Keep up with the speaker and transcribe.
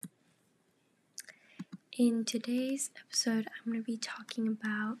In today's episode, I'm going to be talking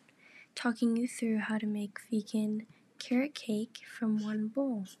you through how to make vegan carrot cake from one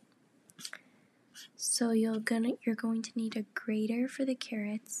bowl. So you're going to need a grater for the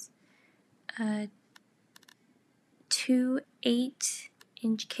carrots, 2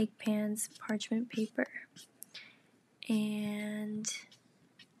 8-inch cake pans, parchment paper, and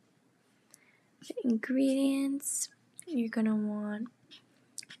the ingredients. You're going to want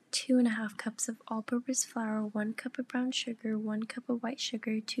 2.5 cups of all-purpose flour, 1 cup of brown sugar, 1 cup of white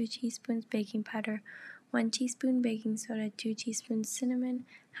sugar, 2 teaspoons baking powder, 1 teaspoon baking soda, 2 teaspoons cinnamon,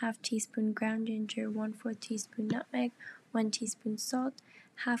 half teaspoon ground ginger, 1/4 teaspoon nutmeg, 1 teaspoon salt,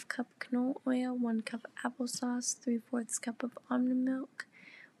 half cup canola oil, 1 cup applesauce, 3/4 cup of almond milk,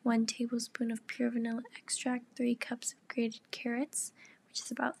 1 tablespoon of pure vanilla extract, 3 cups of grated carrots, which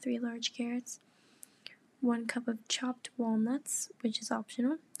is about 3 large carrots, 1 cup of chopped walnuts, which is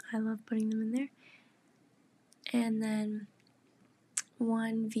optional. I love putting them in there. And then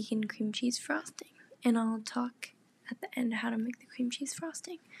 1 vegan cream cheese frosting. And I'll talk at the end how to make the cream cheese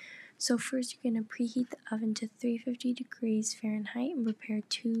frosting. So first you're going to preheat the oven to 350 degrees Fahrenheit and prepare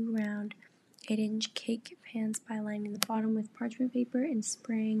 2 round 8-inch cake pans by lining the bottom with parchment paper and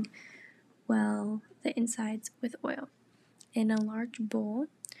spraying the insides with oil. In a large bowl,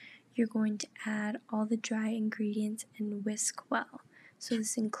 you're going to add all the dry ingredients and whisk well. So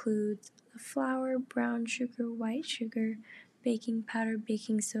this includes the flour, brown sugar, white sugar, baking powder,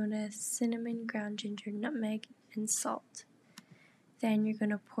 baking soda, cinnamon, ground ginger, nutmeg, and salt. Then you're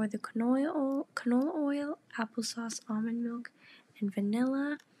going to pour the canola oil, applesauce, almond milk, and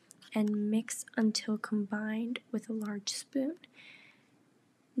vanilla, and mix until combined with a large spoon.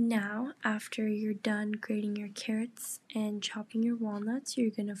 Now, after you're done grating your carrots and chopping your walnuts, you're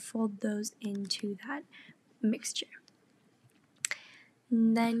going to fold those into that mixture.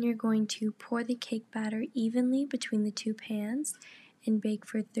 And then you're going to pour the cake batter evenly between the 2 pans and bake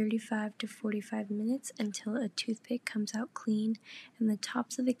for 35 to 45 minutes until a toothpick comes out clean and the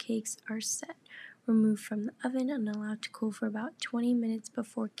tops of the cakes are set. Remove from the oven and allow to cool for about 20 minutes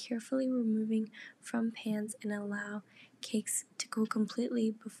before carefully removing from pans, and allow cakes to cool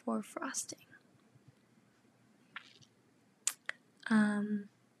completely before frosting.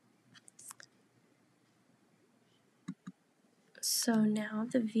 So now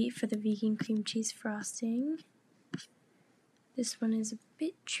for the vegan cream cheese frosting. This one is a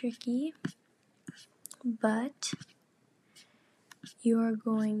bit tricky, but you are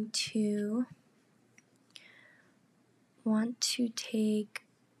going to want to take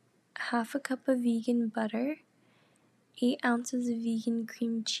half a cup of vegan butter, 8 ounces of vegan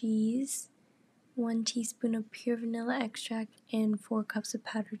cream cheese, 1 teaspoon of pure vanilla extract, and 4 cups of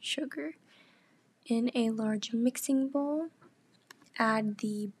powdered sugar. In a large mixing bowl, add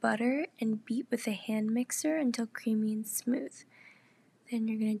the butter and beat with a hand mixer until creamy and smooth. Then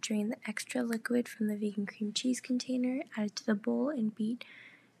you're going to drain the extra liquid from the vegan cream cheese container, add it to the bowl, and beat.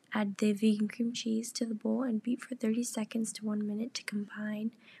 Add the vegan cream cheese to the bowl and beat for 30 seconds to 1 minute to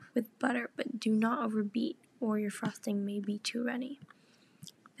combine with butter, but do not overbeat or your frosting may be too runny.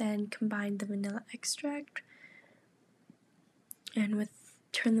 Then combine the vanilla extract and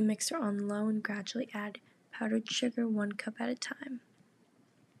turn the mixer on low and gradually add powdered sugar 1 cup at a time.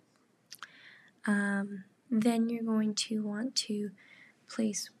 Then you're going to want to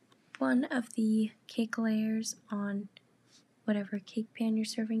place one of the cake layers on whatever cake pan you're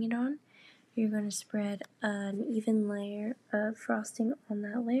serving it on. You're going to spread an even layer of frosting on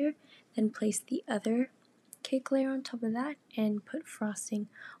that layer, then place the other cake layer on top of that and put frosting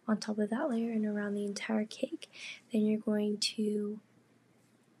on top of that layer and around the entire cake. Then you're going to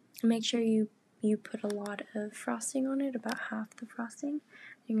make sure you put a lot of frosting on it, about half the frosting.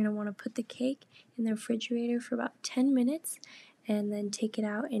 You're going to want to put the cake in the refrigerator for about 10 minutes and then take it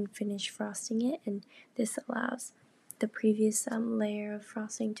out and finish frosting it, and this allows the previous layer of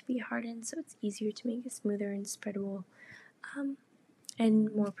frosting to be hardened, so it's easier to make a smoother and spreadable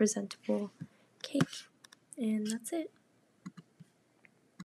and more presentable cake. And that's it.